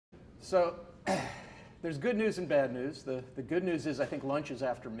So there's good news and bad news. The good news is I think lunch is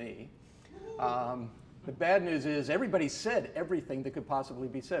after me. The bad news is everybody said everything that could possibly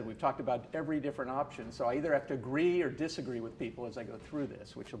be said. We've talked about every different option, so I either have to agree or disagree with people as I go through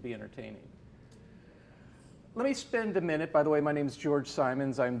this, which will be entertaining. Let me spend a minute. By the way, my name is George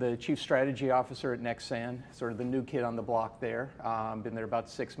Symons. I'm the Chief Strategy Officer at Nexsan, sort of the new kid on the block there. Been there about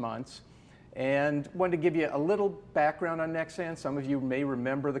 6 months. And wanted to give you a little background on Nexsan. Some of you may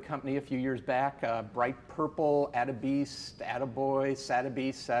remember the company a few years back. Bright purple, Attabeast, Attaboy,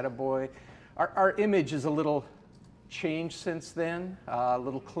 Satabeast, Sataboy. Our image is a little changed since then, a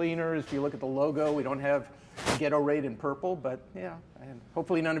little cleaner. If you look at the logo, we don't have ghetto raid in purple, but yeah, and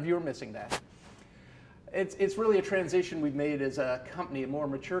hopefully none of you are missing that. It's really a transition we've made as a company, a more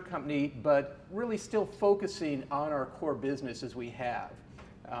mature company, but really still focusing on our core business as we have.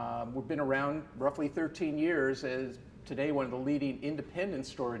 We've been around roughly 13 years as today one of the leading independent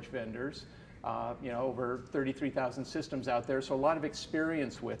storage vendors, over 33,000 systems out there, so a lot of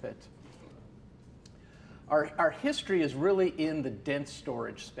experience with it. Our history is really in the dense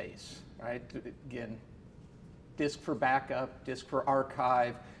storage space, right? Again, disk for backup, disk for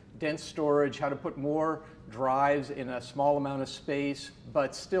archive, dense storage, how to put more drives in a small amount of space,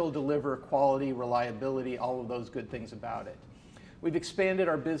 but still deliver quality, reliability, all of those good things about it. We've expanded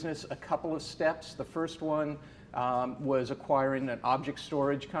our business a couple of steps. The first one was acquiring an object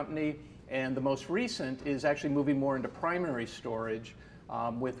storage company, and the most recent is actually moving more into primary storage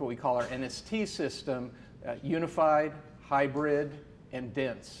with what we call our NST system, unified, hybrid, and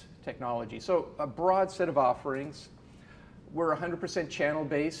dense technology. So a broad set of offerings. We're 100%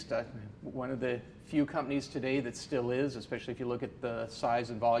 channel-based, one of the few companies today that still is, especially if you look at the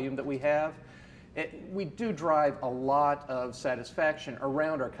size and volume that we have. We do drive a lot of satisfaction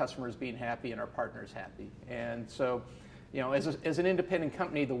around our customers being happy and our partners happy. And so, as an independent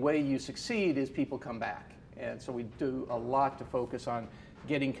company, the way you succeed is people come back. And so we do a lot to focus on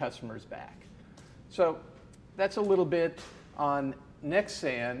getting customers back. So that's a little bit on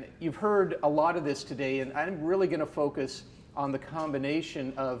Nexsan. You've heard a lot of this today, and I'm really going to focus on the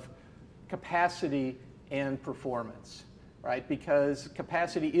combination of capacity and performance, right? Because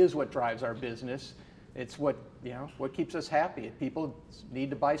capacity is what drives our business. It's what keeps us happy. People need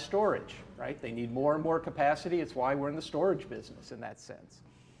to buy storage, right? They need more and more capacity. It's why we're in the storage business in that sense.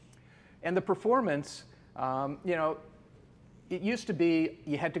 And the performance, it used to be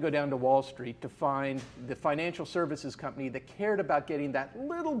you had to go down to Wall Street to find the financial services company that cared about getting that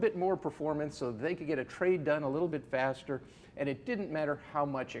little bit more performance so they could get a trade done a little bit faster, and it didn't matter how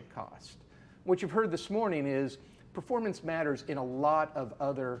much it cost. What you've heard this morning is performance matters in a lot of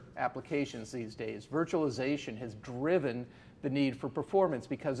other applications these days. Virtualization has driven the need for performance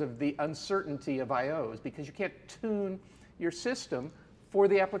because of the uncertainty of I/Os, because you can't tune your system for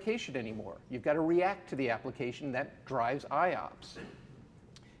the application anymore. You've got to react to the application. That drives IOPS.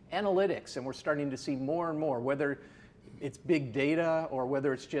 Analytics, and we're starting to see more and more, whether it's big data or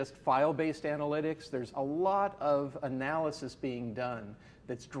whether it's just file-based analytics, there's a lot of analysis being done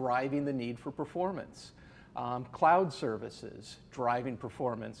that's driving the need for performance. Cloud services driving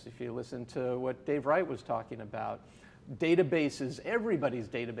performance, if you listen to what Dave Wright was talking about. Databases, everybody's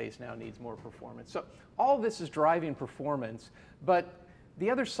database now needs more performance. So all this is driving performance, but the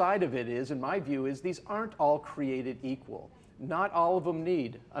other side of it is, in my view, is these aren't all created equal. Not all of them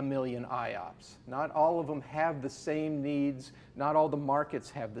need 1 million IOPS. Not all of them have the same needs. Not all the markets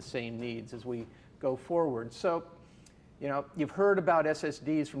have the same needs as we go forward. So, you've heard about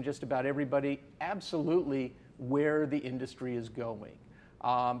SSDs from just about everybody, absolutely where the industry is going.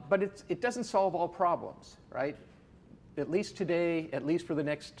 But it doesn't solve all problems, right? At least today, at least for the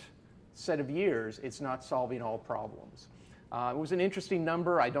next set of years, it's not solving all problems. It was an interesting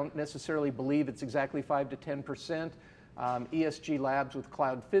number. I don't necessarily believe it's exactly 5 to 10%. ESG Labs with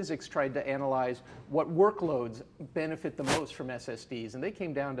Cloud Physics tried to analyze what workloads benefit the most from SSDs, and they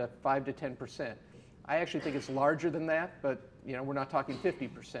came down to 5 to 10%. I actually think it's larger than that, but we're not talking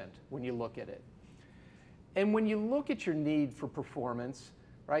 50% when you look at it. And when you look at your need for performance,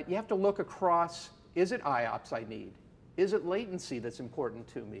 right, you have to look across, is it IOPS I need? Is it latency that's important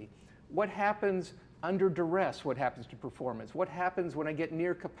to me? What happens under duress? What happens to performance? What happens when I get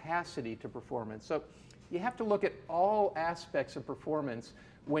near capacity to performance? So you have to look at all aspects of performance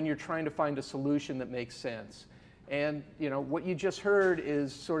when you're trying to find a solution that makes sense. And what you just heard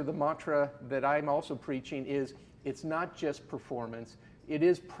is sort of the mantra that I'm also preaching is it's not just performance, it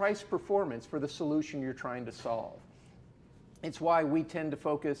is price performance for the solution you're trying to solve. It's why we tend to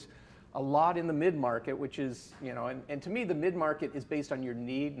focus a lot in the mid-market, which is, and to me the mid-market is based on your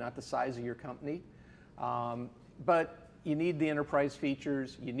need, not the size of your company. But you need the enterprise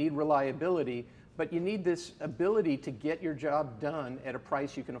features, you need reliability, but you need this ability to get your job done at a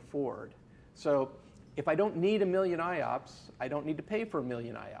price you can afford. So if I don't need 1 million IOPS, I don't need to pay for 1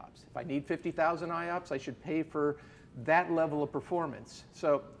 million IOPS. If I need 50,000 IOPS, I should pay for that level of performance.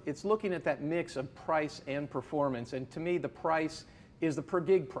 So it's looking at that mix of price and performance. And to me, the price is the per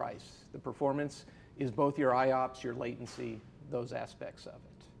gig price. The performance is both your IOPS, your latency, those aspects of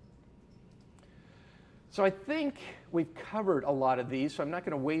it. So I think we've covered a lot of these, so I'm not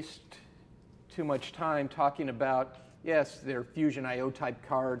going to waste too much time talking about, yes, they're Fusion IO type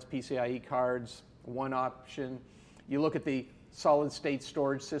cards, PCIe cards, one option. You look at the solid state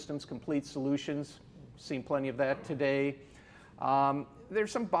storage systems, complete solutions, seen plenty of that today.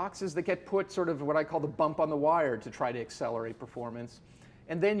 There's some boxes that get put sort of what I call the bump on the wire to try to accelerate performance.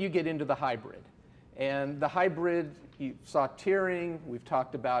 And then you get into the hybrid. And the hybrid, you saw tiering, we've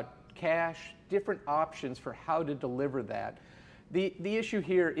talked about cache, different options for how to deliver that. The issue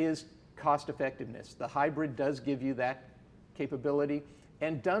here is cost effectiveness. The hybrid does give you that capability,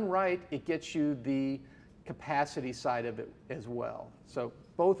 and done right, it gets you the capacity side of it as well. So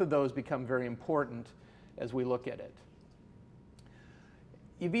both of those become very important as we look at it.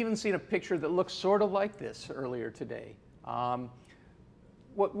 You've even seen a picture that looks sort of like this earlier today.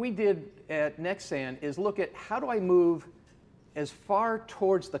 What we did at Nexsan is look at how do I move as far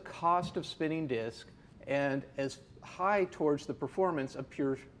towards the cost of spinning disk and as high towards the performance of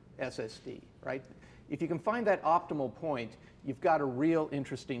pure SSD, right? If you can find that optimal point, you've got a real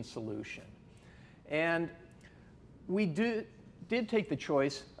interesting solution. And we did take the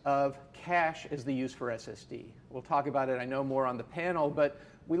choice of cache as the use for SSD. We'll talk about it, I know, more on the panel, but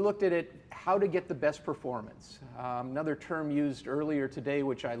we looked at it, how to get the best performance. Another term used earlier today,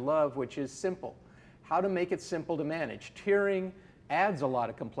 which I love, which is simple. How to make it simple to manage. Tiering adds a lot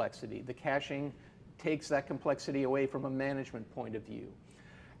of complexity. The caching takes that complexity away from a management point of view.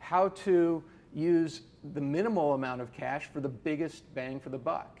 How to use the minimal amount of cache for the biggest bang for the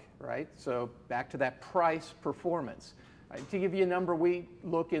buck, right? So back to that price performance. To give you a number, we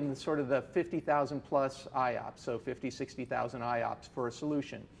look in sort of the 50,000 plus IOPS, so 50, 60,000 IOPS for a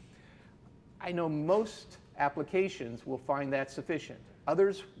solution. I know most applications will find that sufficient.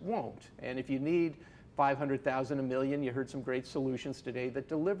 Others won't. And if you need 500,000, a million, you heard some great solutions today that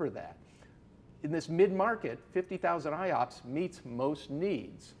deliver that. In this mid-market, 50,000 IOPS meets most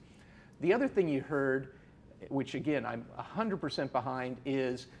needs. The other thing you heard, which again I'm 100% behind,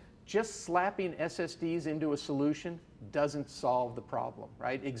 is just slapping SSDs into a solution doesn't solve the problem,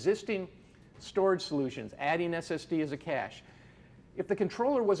 right? Existing storage solutions, adding SSD as a cache. If the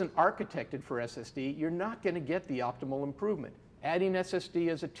controller wasn't architected for SSD, you're not going to get the optimal improvement. Adding SSD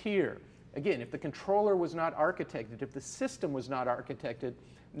as a tier. Again, if the controller was not architected, if the system was not architected,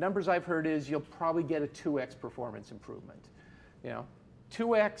 numbers I've heard is you'll probably get a 2x performance improvement. You know,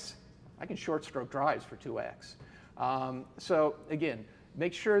 2x, I can short stroke drives for 2x. So again,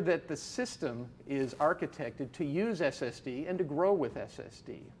 make sure that the system is architected to use SSD and to grow with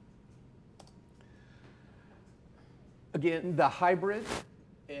SSD. Again, the hybrid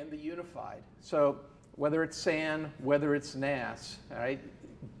and the unified. So whether it's SAN, whether it's NAS, all right,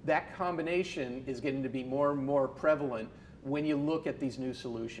 that combination is getting to be more and more prevalent when you look at these new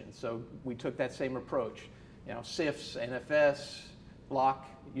solutions. So we took that same approach. You know, CIFS, NFS, block,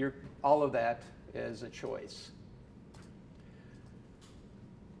 all of that as a choice.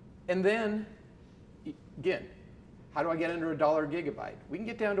 And then, again, how do I get under $1 a gigabyte? We can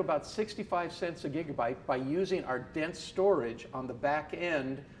get down to about 65 cents a gigabyte by using our dense storage on the back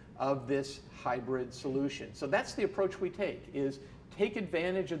end of this hybrid solution. So that's the approach we take, is take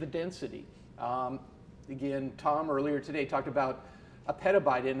advantage of the density. Again, Tom earlier today talked about a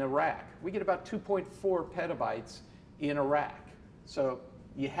petabyte in a rack. We get about 2.4 petabytes in a rack. So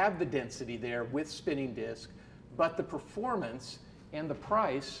you have the density there with spinning disk, but the performance and the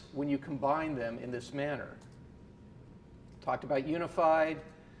price when you combine them in this manner. Talked about unified,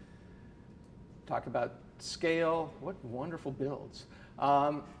 talked about scale, what wonderful builds.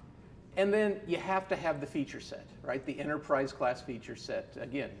 And then you have to have the feature set, right? The enterprise class feature set.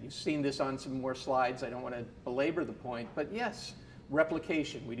 Again, you've seen this on some more slides. I don't want to belabor the point, but yes,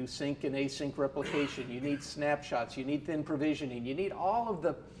 replication. We do sync and async replication. You need snapshots. You need thin provisioning. You need all of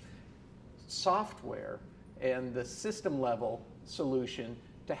the software and the system level solution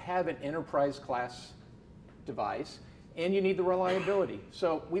to have an enterprise class device, and you need the reliability.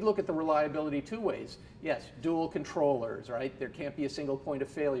 So we look at the reliability two ways. Yes, dual controllers, right? There can't be a single point of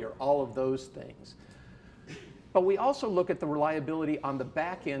failure, all of those things. But we also look at the reliability on the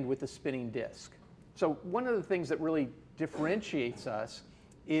back end with the spinning disk. So one of the things that really differentiates us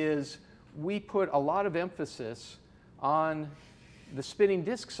is we put a lot of emphasis on the spinning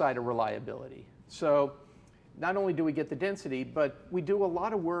disk side of reliability. So not only do we get the density, but we do a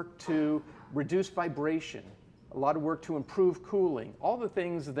lot of work to reduce vibration, a lot of work to improve cooling, all the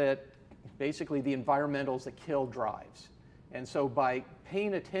things that basically the environmentals that kill drives. And so by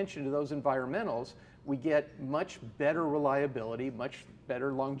paying attention to those environmentals, we get much better reliability, much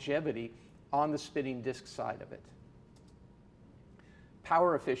better longevity on the spinning disk side of it.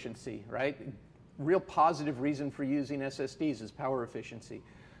 Power efficiency, right? Real positive reason for using SSDs is power efficiency.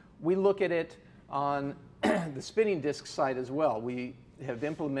 We look at it on the spinning disk side as well. We have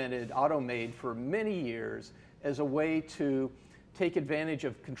implemented AutoMade for many years as a way to take advantage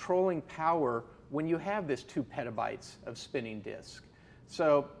of controlling power when you have this 2 petabytes of spinning disk.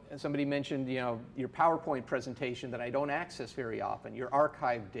 So somebody mentioned, your PowerPoint presentation that I don't access very often, your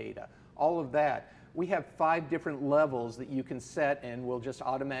archive data, all of that. We have 5 different levels that you can set and will just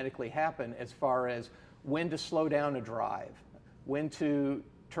automatically happen as far as when to slow down a drive, when to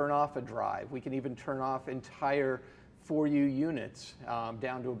turn off a drive. We can even turn off entire 4U units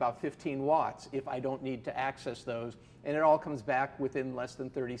down to about 15 watts if I don't need to access those, and it all comes back within less than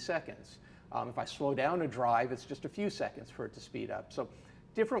 30 seconds. If I slow down a drive, it's just a few seconds for it to speed up. So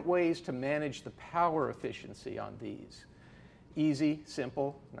different ways to manage the power efficiency on these. Easy,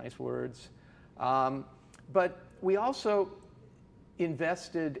 simple, nice words. But we also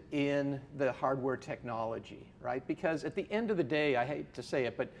invested in the hardware technology, right? Because at the end of the day, I hate to say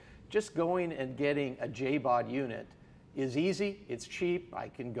it, but just going and getting a JBOD unit is easy, it's cheap, I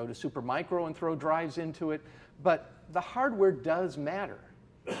can go to Supermicro and throw drives into it, but the hardware does matter,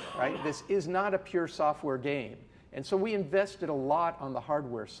 right? This is not a pure software game. And so we invested a lot on the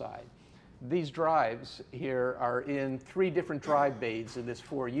hardware side. These drives here are in 3 different drive bays in this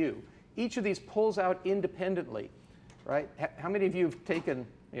 4U. Each of these pulls out independently, right? How many of you have taken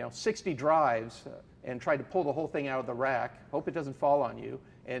 60 drives and tried to pull the whole thing out of the rack, hope it doesn't fall on you,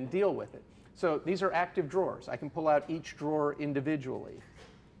 and deal with it? So these are active drawers. I can pull out each drawer individually.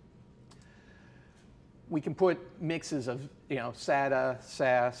 We can put mixes of SATA,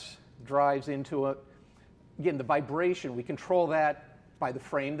 SAS, drives into it. Again, the vibration, we control that by the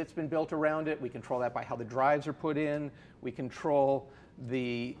frame that's been built around it. We control that by how the drives are put in. We control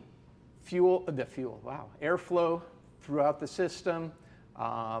the airflow throughout the system.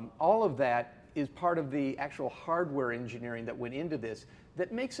 All of that is part of the actual hardware engineering that went into this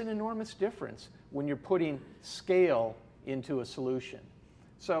that makes an enormous difference when you're putting scale into a solution.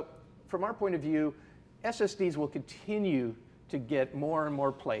 So from our point of view, SSDs will continue to get more and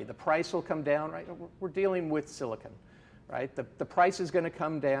more play. The price will come down, right? We're dealing with silicon, right? The price is going to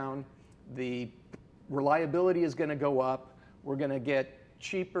come down. The reliability is going to go up. We're going to get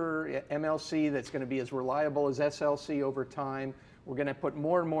cheaper MLC that's going to be as reliable as SLC over time. We're going to put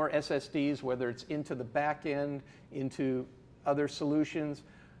more and more SSDs, whether it's into the back end, into other solutions.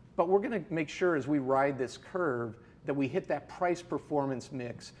 But we're going to make sure as we ride this curve that we hit that price performance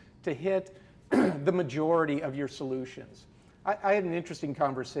mix to hit the majority of your solutions. I had an interesting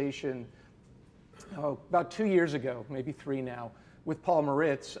conversation about 2 years ago, maybe 3 now, with Paul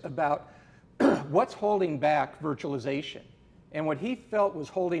Moritz about what's holding back virtualization. And what he felt was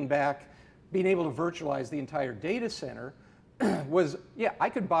holding back being able to virtualize the entire data center was, yeah, I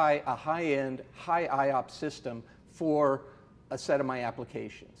could buy a high-end, high IOPS system for a set of my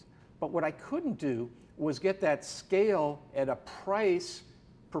applications. But what I couldn't do was get that scale at a price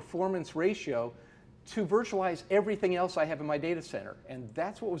performance ratio to virtualize everything else I have in my data center. And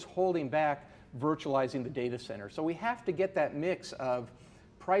that's what was holding back virtualizing the data center. So we have to get that mix of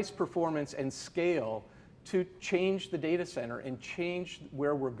price performance and scale to change the data center and change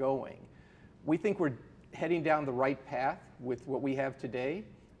where we're going. We think we're heading down the right path with what we have today.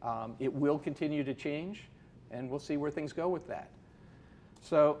 It will continue to change, and we'll see where things go with that.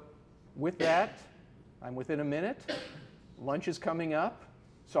 So with that, I'm within a minute. Lunch is coming up,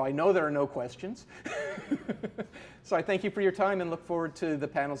 so I know there are no questions. So I thank you for your time and look forward to the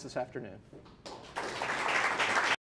panels this afternoon.